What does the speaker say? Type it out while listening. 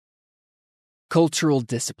Cultural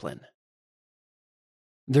discipline.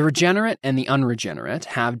 The regenerate and the unregenerate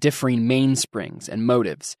have differing mainsprings and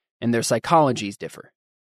motives, and their psychologies differ.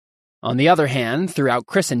 On the other hand, throughout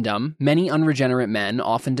Christendom, many unregenerate men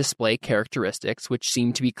often display characteristics which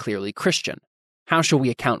seem to be clearly Christian. How shall we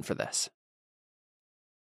account for this?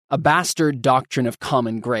 A bastard doctrine of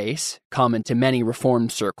common grace, common to many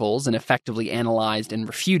Reformed circles and effectively analyzed and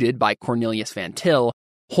refuted by Cornelius Van Til,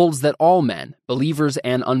 holds that all men, believers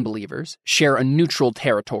and unbelievers, share a neutral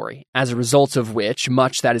territory, as a result of which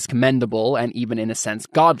much that is commendable and even in a sense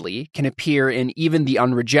godly can appear in even the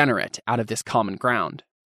unregenerate out of this common ground.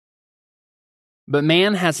 But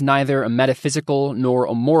man has neither a metaphysical nor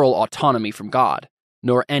a moral autonomy from God,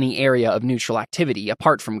 nor any area of neutral activity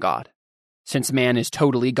apart from God. Since man is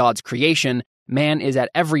totally God's creation, man is at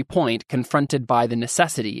every point confronted by the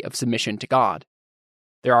necessity of submission to God.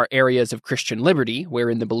 There are areas of Christian liberty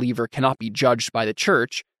wherein the believer cannot be judged by the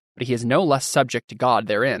church, but he is no less subject to God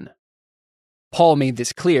therein. Paul made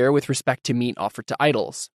this clear with respect to meat offered to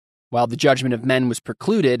idols. While the judgment of men was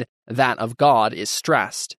precluded, that of God is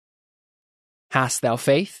stressed. Hast thou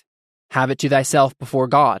faith? Have it to thyself before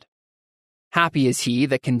God. Happy is he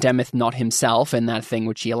that condemneth not himself in that thing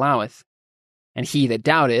which he alloweth. And he that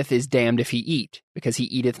doubteth is damned if he eat, because he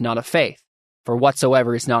eateth not of faith. For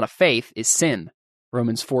whatsoever is not of faith is sin.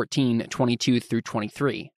 Romans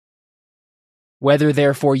 14:22-23. Whether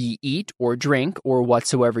therefore ye eat or drink or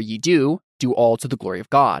whatsoever ye do, do all to the glory of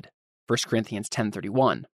God. 1 Corinthians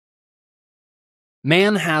 10:31.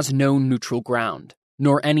 Man has no neutral ground,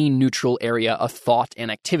 nor any neutral area of thought and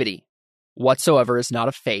activity. Whatsoever is not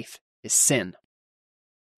of faith is sin.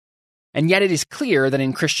 And yet it is clear that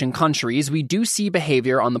in Christian countries we do see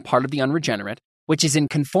behavior on the part of the unregenerate which is in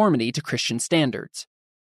conformity to Christian standards.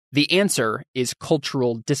 The answer is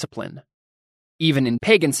cultural discipline. Even in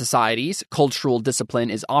pagan societies, cultural discipline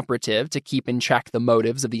is operative to keep in check the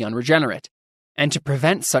motives of the unregenerate, and to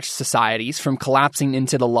prevent such societies from collapsing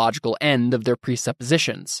into the logical end of their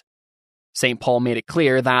presuppositions. St. Paul made it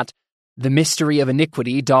clear that the mystery of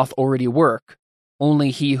iniquity doth already work,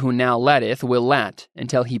 only he who now letteth will let,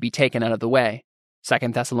 until he be taken out of the way.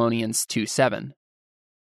 2 Thessalonians 2:7.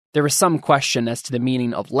 There is some question as to the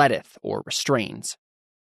meaning of letteth or restrains.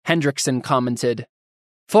 Hendrickson commented,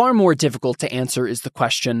 "Far more difficult to answer is the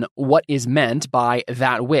question, what is meant by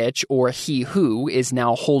that which or he who is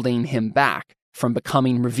now holding him back from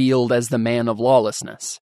becoming revealed as the man of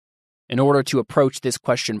lawlessness? In order to approach this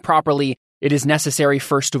question properly, it is necessary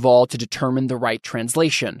first of all to determine the right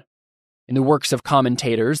translation. In the works of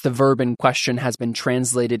commentators, the verb in question has been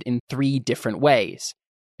translated in 3 different ways.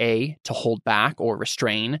 A, to hold back or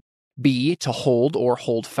restrain, B, to hold or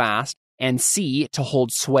hold fast, and C, to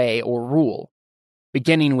hold sway or rule.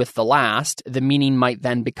 Beginning with the last, the meaning might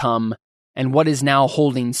then become, and what is now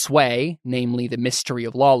holding sway, namely the mystery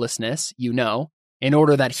of lawlessness, you know, in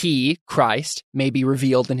order that he, Christ, may be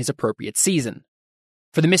revealed in his appropriate season.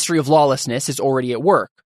 For the mystery of lawlessness is already at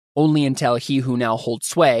work, only until he who now holds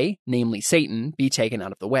sway, namely Satan, be taken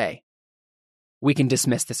out of the way." We can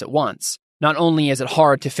dismiss this at once. Not only is it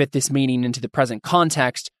hard to fit this meaning into the present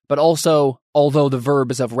context, but also, although the verb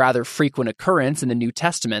is of rather frequent occurrence in the New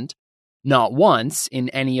Testament, not once in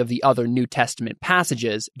any of the other New Testament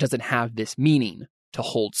passages does it have this meaning, to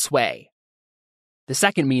hold sway. The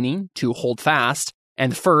second meaning, to hold fast,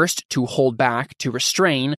 and the first, to hold back, to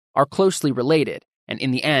restrain, are closely related, and in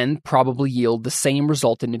the end probably yield the same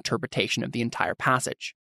resultant interpretation of the entire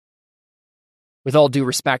passage. With all due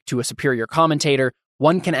respect to a superior commentator,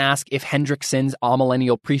 one can ask if Hendrickson's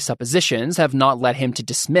amillennial presuppositions have not led him to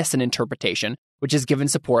dismiss an interpretation which is given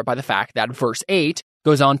support by the fact that verse 8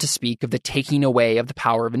 goes on to speak of the taking away of the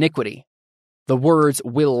power of iniquity. The words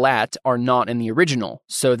will let are not in the original,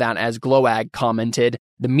 so that, as Gloag commented,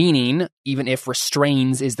 the meaning, even if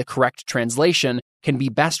restrains is the correct translation, can be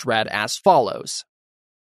best read as follows.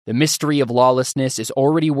 The mystery of lawlessness is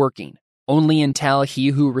already working, only until he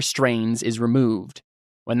who restrains is removed.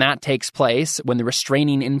 When that takes place, when the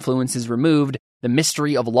restraining influence is removed, the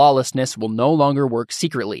mystery of lawlessness will no longer work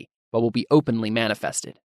secretly, but will be openly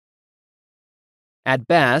manifested. At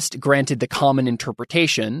best, granted the common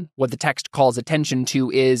interpretation, what the text calls attention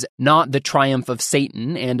to is not the triumph of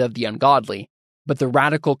Satan and of the ungodly, but the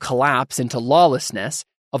radical collapse into lawlessness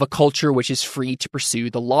of a culture which is free to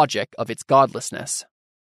pursue the logic of its godlessness.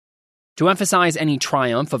 To emphasize any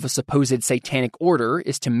triumph of a supposed satanic order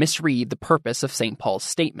is to misread the purpose of St. Paul's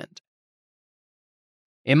statement.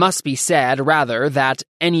 It must be said, rather, that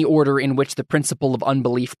any order in which the principle of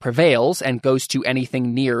unbelief prevails and goes to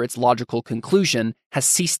anything near its logical conclusion has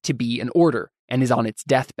ceased to be an order and is on its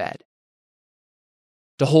deathbed.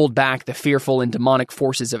 To hold back the fearful and demonic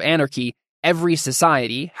forces of anarchy every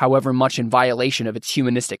society, however much in violation of its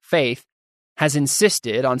humanistic faith, has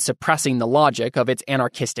insisted on suppressing the logic of its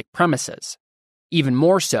anarchistic premises. Even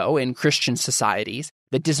more so in Christian societies,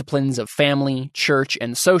 the disciplines of family, church,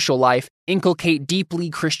 and social life inculcate deeply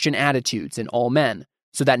Christian attitudes in all men,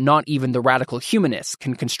 so that not even the radical humanists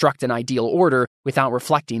can construct an ideal order without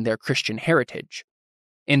reflecting their Christian heritage.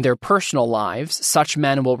 In their personal lives, such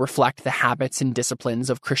men will reflect the habits and disciplines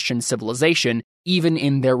of Christian civilization, even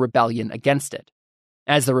in their rebellion against it.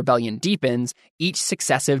 As the rebellion deepens, each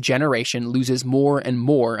successive generation loses more and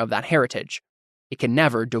more of that heritage. It can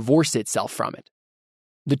never divorce itself from it.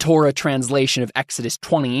 The Torah translation of Exodus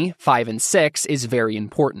 20:5 and 6 is very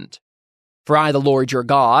important. For I, the Lord your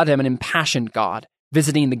God, am an impassioned God,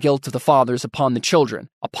 visiting the guilt of the fathers upon the children,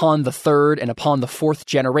 upon the third and upon the fourth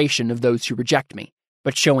generation of those who reject me,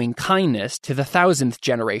 but showing kindness to the 1,000th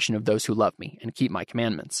generation of those who love me and keep my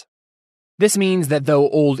commandments. This means that though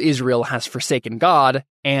old Israel has forsaken God,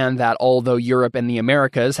 and that although Europe and the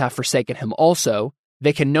Americas have forsaken him also,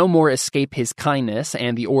 they can no more escape his kindness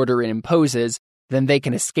and the order it imposes than they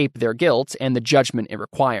can escape their guilt and the judgment it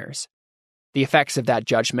requires. The effects of that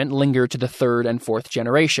judgment linger to the third and fourth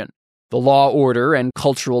generation. The law, order, and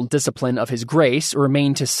cultural discipline of his grace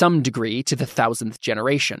remain to some degree to the 1,000th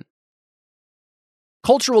generation.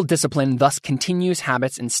 Cultural discipline thus continues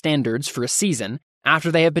habits and standards for a season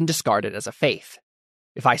after they have been discarded as a faith.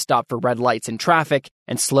 If I stop for red lights in traffic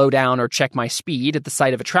and slow down or check my speed at the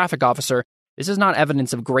sight of a traffic officer, this is not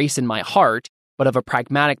evidence of grace in my heart, but of a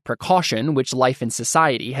pragmatic precaution which life in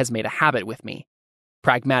society has made a habit with me.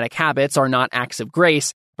 Pragmatic habits are not acts of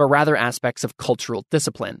grace, but rather aspects of cultural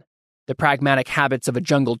discipline. The pragmatic habits of a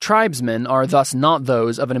jungle tribesman are thus not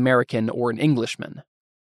those of an American or an Englishman.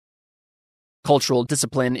 Cultural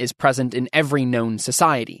discipline is present in every known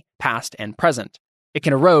society, past and present. It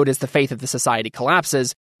can erode as the faith of the society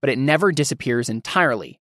collapses, but it never disappears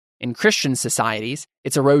entirely. In Christian societies,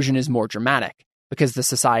 its erosion is more dramatic, because the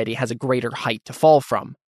society has a greater height to fall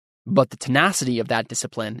from. But the tenacity of that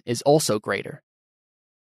discipline is also greater.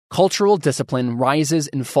 Cultural discipline rises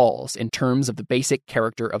and falls in terms of the basic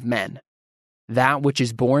character of men. That which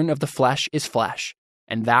is born of the flesh is flesh,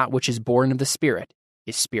 and that which is born of the Spirit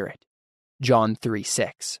is spirit. John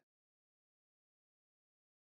 3:6.